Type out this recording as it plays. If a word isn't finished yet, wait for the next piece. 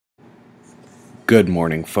Good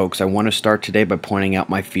morning, folks. I want to start today by pointing out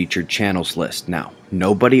my featured channels list. Now,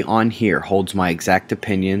 nobody on here holds my exact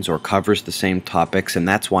opinions or covers the same topics, and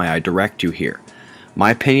that's why I direct you here.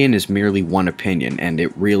 My opinion is merely one opinion, and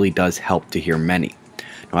it really does help to hear many.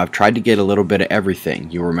 Now, I've tried to get a little bit of everything.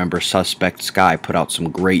 You remember Suspect Sky put out some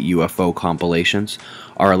great UFO compilations.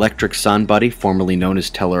 Our Electric Sun buddy, formerly known as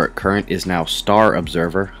Telluric Current, is now Star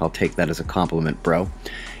Observer. I'll take that as a compliment, bro.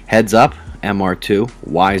 Heads Up, MR2,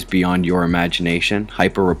 Wise Beyond Your Imagination,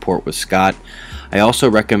 Hyper Report with Scott. I also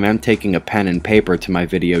recommend taking a pen and paper to my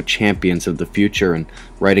video Champions of the Future and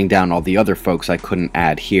writing down all the other folks I couldn't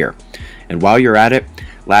add here. And while you're at it,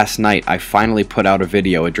 last night I finally put out a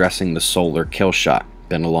video addressing the solar kill shot.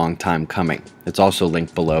 Been a long time coming. It's also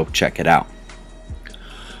linked below, check it out.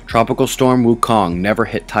 Tropical Storm Wukong never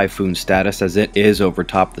hit typhoon status as it is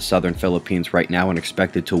overtop the southern Philippines right now and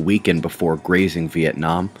expected to weaken before grazing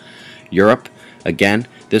Vietnam. Europe, again,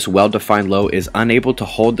 this well-defined low is unable to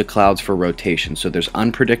hold the clouds for rotation, so there's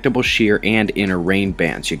unpredictable shear and inner rain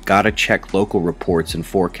bands. You gotta check local reports and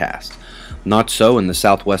forecasts. Not so in the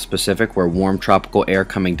southwest Pacific, where warm tropical air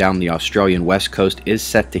coming down the Australian west coast is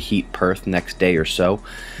set to heat Perth next day or so.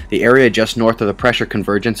 The area just north of the pressure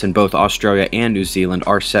convergence in both Australia and New Zealand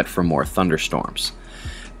are set for more thunderstorms.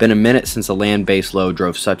 Been a minute since a land-based low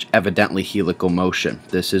drove such evidently helical motion.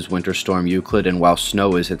 This is Winter Storm Euclid, and while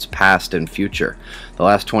snow is its past and future, the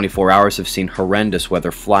last 24 hours have seen horrendous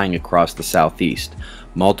weather flying across the southeast.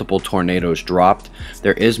 Multiple tornadoes dropped.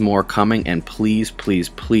 There is more coming, and please, please,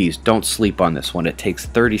 please don't sleep on this one. It takes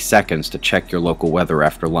 30 seconds to check your local weather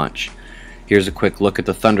after lunch. Here's a quick look at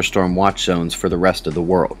the thunderstorm watch zones for the rest of the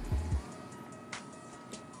world.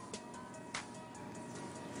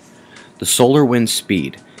 The solar wind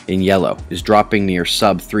speed, in yellow, is dropping near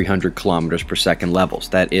sub 300 kilometers per second levels.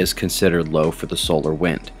 That is considered low for the solar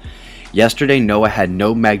wind. Yesterday, NOAA had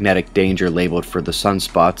no magnetic danger labeled for the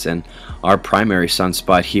sunspots, and our primary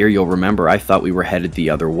sunspot here, you'll remember I thought we were headed the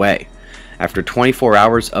other way. After 24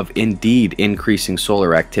 hours of indeed increasing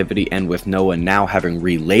solar activity, and with NOAA now having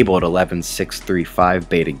relabeled 11635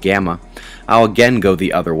 Beta Gamma, I'll again go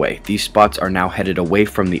the other way. These spots are now headed away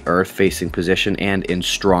from the Earth facing position and in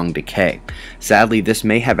strong decay. Sadly, this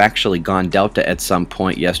may have actually gone delta at some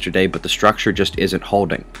point yesterday, but the structure just isn't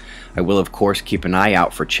holding. I will of course keep an eye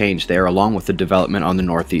out for change there, along with the development on the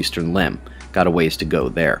northeastern limb. Got a ways to go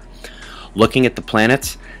there. Looking at the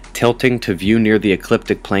planets, tilting to view near the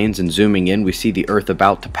ecliptic planes and zooming in, we see the Earth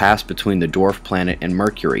about to pass between the dwarf planet and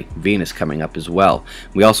Mercury. Venus coming up as well.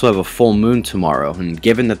 We also have a full moon tomorrow, and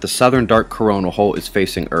given that the southern dark coronal hole is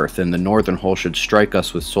facing Earth and the northern hole should strike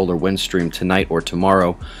us with solar wind stream tonight or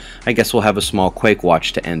tomorrow, I guess we'll have a small quake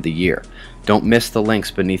watch to end the year. Don't miss the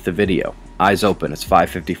links beneath the video. Eyes open, it's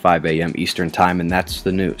 5:55 a.m. Eastern Time, and that's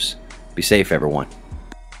the news. Be safe, everyone.